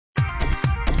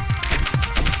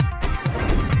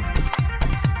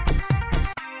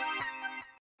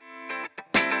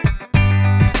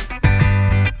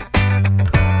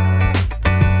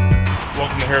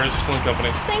Distilling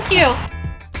Company. Thank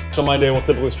you. So my day will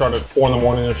typically start at 4 in the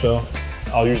morning or so.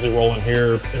 I'll usually roll in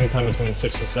here anytime between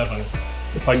 6 and 7.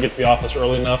 If I can get to the office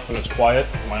early enough and it's quiet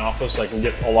in my office, I can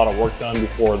get a lot of work done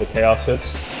before the chaos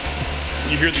hits.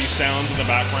 You hear these sounds in the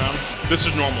background. This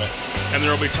is normal. And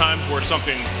there will be times where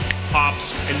something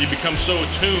pops and you become so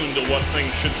attuned to what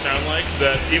things should sound like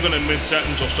that even in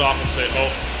mid-sentence you'll stop and say,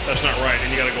 oh, that's not right.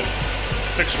 And you gotta go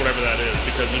fix whatever that is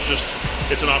because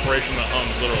it's an operation that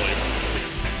hums literally.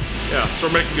 Yeah, so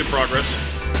we're making good progress.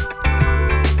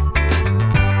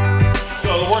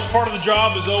 So the worst part of the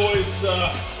job is always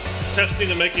testing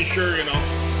and making sure, you know,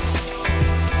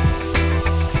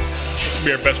 this will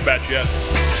be our best batch yet.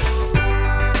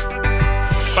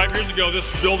 5 years ago, this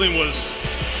building was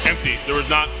empty. There was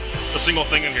not a single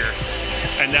thing in here.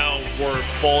 And now we're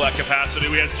full at capacity.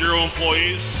 We had 0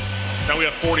 employees. Now we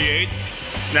have 48.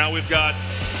 Now we've got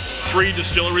 3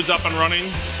 distilleries up and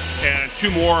running and 2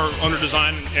 more under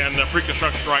design and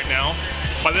pre-construction right now.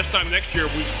 By this time next year,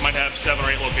 we might have 7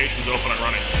 or 8 locations open and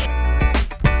running.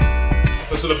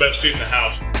 This is the best seat in the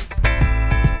house.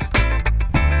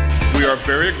 We are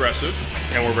very aggressive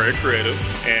and we're very creative,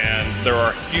 and there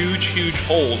are huge, huge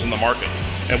holes in the market.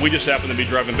 And we just happen to be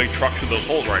driving big trucks through those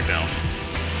holes right now.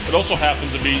 It also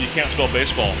happens to be you can't spell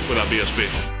baseball without BSB.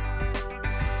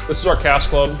 This is our cask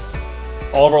club.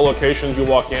 All of our locations, you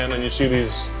walk in and you see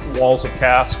these walls of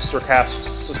casks or casks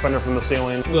suspended from the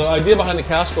ceiling. The idea behind the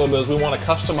cask club is we want to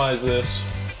customize this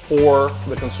for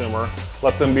the consumer,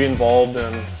 let them be involved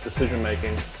in decision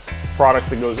making. Product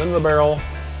that goes into the barrel,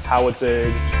 how it's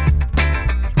aged.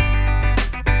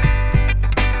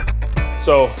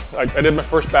 So I did my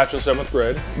first batch in 7th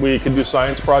grade. We could do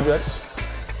science projects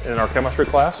in our chemistry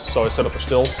class, so I set up a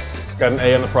still. Got an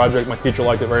A on the project, my teacher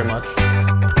liked it very much.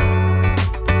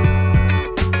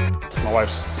 My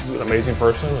wife's an amazing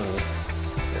person,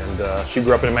 and she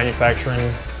grew up in a manufacturing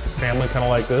family kind of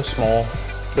like this, small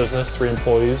business, 3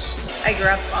 employees. I grew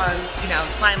up on,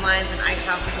 slime lines and ice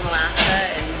houses in Alaska,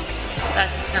 and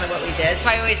that's just kind of what we did. So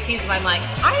I always tease them, I'm like,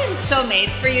 I am so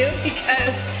made for you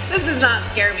because this does not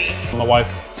scare me. My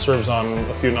wife serves on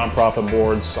a few nonprofit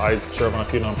boards. I serve on a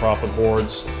few nonprofit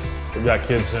boards. We've got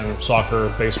kids in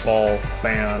soccer, baseball,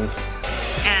 band.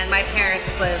 And my parents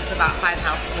live about 5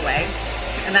 houses away.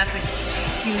 And that's a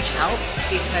huge help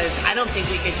because I don't think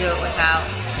we could do it without,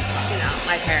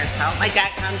 my parents' help. My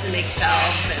dad comes and makes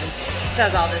shelves and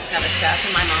does all this kind of stuff,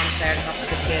 and my mom's there to help with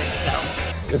the kids,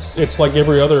 so. It's like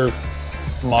every other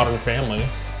modern family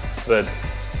that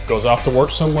goes off to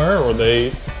work somewhere or they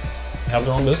have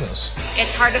their own business.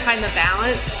 It's hard to find the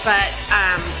balance, but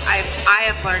I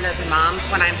have learned as a mom,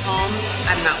 when I'm home,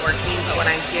 I'm not working, but when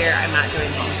I'm here, I'm not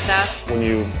doing home stuff. When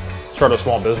you start a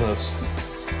small business,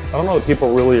 I don't know that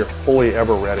people really are fully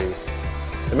ever ready.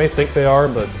 They may think they are,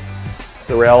 but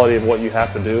the reality of what you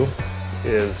have to do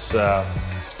is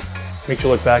makes you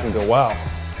look back and go, wow,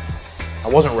 I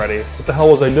wasn't ready. What the hell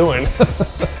was I doing?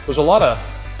 There's a lot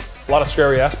of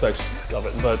scary aspects of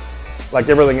it, but like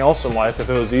everything else in life, if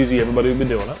it was easy, everybody would be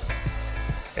doing it.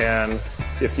 And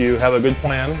if you have a good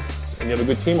plan and you have a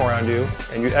good team around you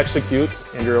and you execute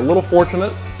and you're a little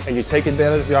fortunate and you take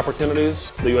advantage of the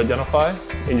opportunities that you identify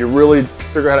and you really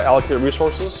figure out how to allocate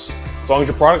resources, as long as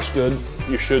your product's good,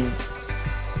 you should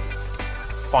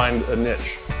find a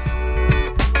niche.